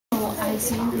I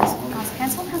see him. His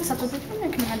pants all tucked up with the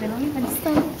command. I don't even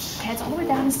pants all the way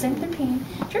down. He's standing there peeing.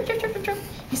 Drip, drip, drip, drip, drip.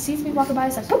 He sees me walking by.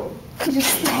 He's like, boop. He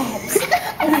just stops.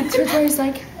 And he turns around. He's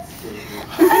like,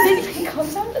 and then he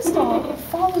comes out of the stall,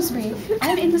 follows me.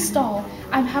 I'm in the stall.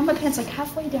 I have my pants like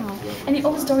halfway down. And he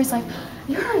opens the door. He's like,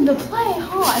 you're in the play,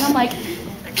 huh? And I'm like,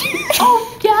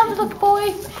 oh yeah, little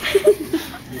boy.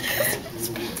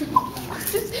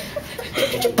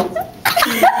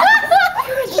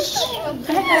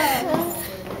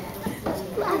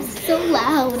 So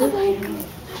loud.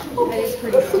 That is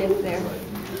pretty stiff there.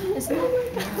 Isn't it?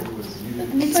 I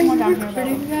need someone down here though.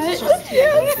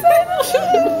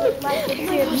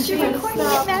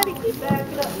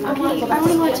 Okay, I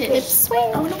want to watch it. It's sweet.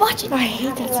 I want to watch it. I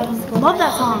hate that song. Love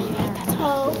that song. That's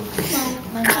all.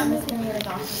 My mom is gonna get a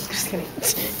dog. Just kidding.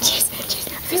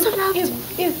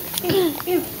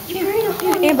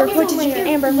 Amber, what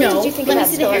did you think of that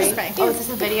story? Oh, is this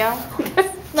a video?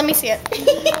 Let me see it.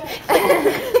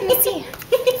 Let me see.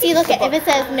 See, look at if it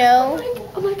says no.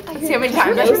 See how many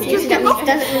times I've seen it? That means it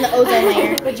doesn't ruin the ozone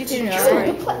layer. What did you think of the story?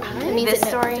 It means This it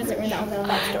story? doesn't ruin the ozone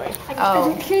layer story.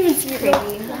 Oh. I can't even see it.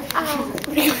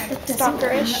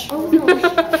 Stalkerish. Oh no. A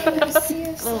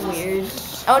little weird.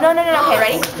 Oh, no. Okay,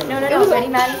 ready? No. Ready,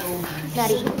 Maddie?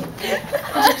 Maddie.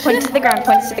 Point it to the ground.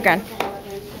 Point it to the ground.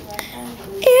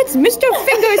 It's Mr.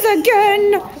 Fingers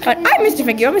again. I'm Mr.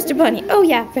 Finger. You're Mr. Bunny. Oh,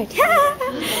 yeah, right.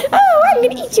 Oh, I'm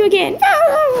going to eat you again.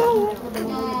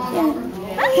 Yeah.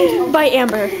 Bye,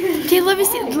 Amber. Okay, let me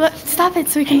see. Stop it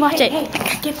so we can watch it.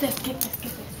 Get this.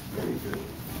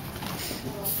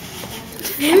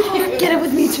 Get it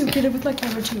with me too. Get it with my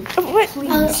camera too. What?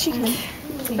 Please. She can. Is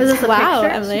this a Wow,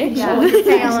 picture? Emily.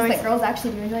 Yeah. Girls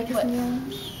actually doing like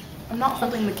I'm not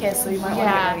holding the kiss, so you might want to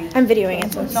get ready. I'm videoing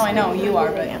it. So. No, I know you are,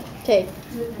 but yeah. Okay.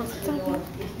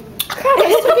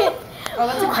 Oh,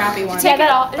 that's a crappy one. Take it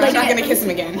off. I'm not gonna kiss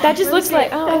him again. That just looks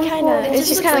like, oh, kind of. It's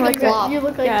just kind of like that. You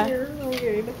look like you're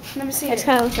weird. Let me see It just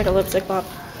kind of looks like a lipstick pop.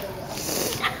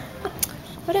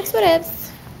 What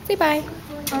ifs? Say bye.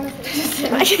 Okay,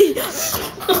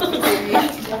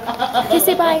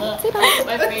 say bye. Say bye.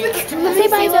 Say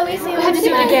bye, Zoe. I have to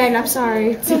do it again. I'm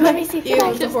sorry. Let me see. Say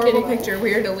bye. It's a horrible picture.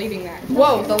 We are deleting that.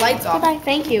 Whoa, the lights off. Say bye.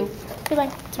 Thank you. Say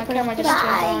bye. My camera just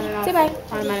turned on and off Say bye.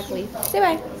 automatically. Say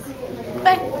bye.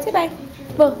 Bye. Say bye.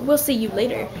 Well, we'll see you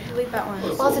later. Delete that one.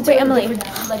 Wait, Emily.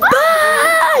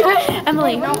 Bye!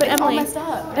 Emily, but Emily. Messed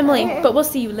up. Emily, but we'll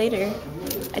see you later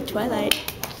at Twilight.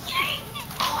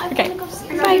 Okay.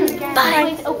 Bye.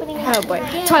 Bye. Oh boy.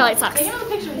 Twilight sucks.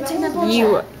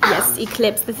 Yes,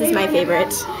 Eclipse. This is my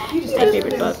favorite. My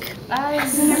favorite book.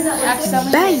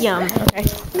 Bam. Okay.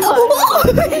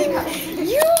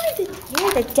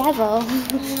 You're the devil.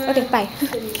 Okay, bye.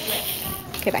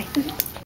 Okay, bye.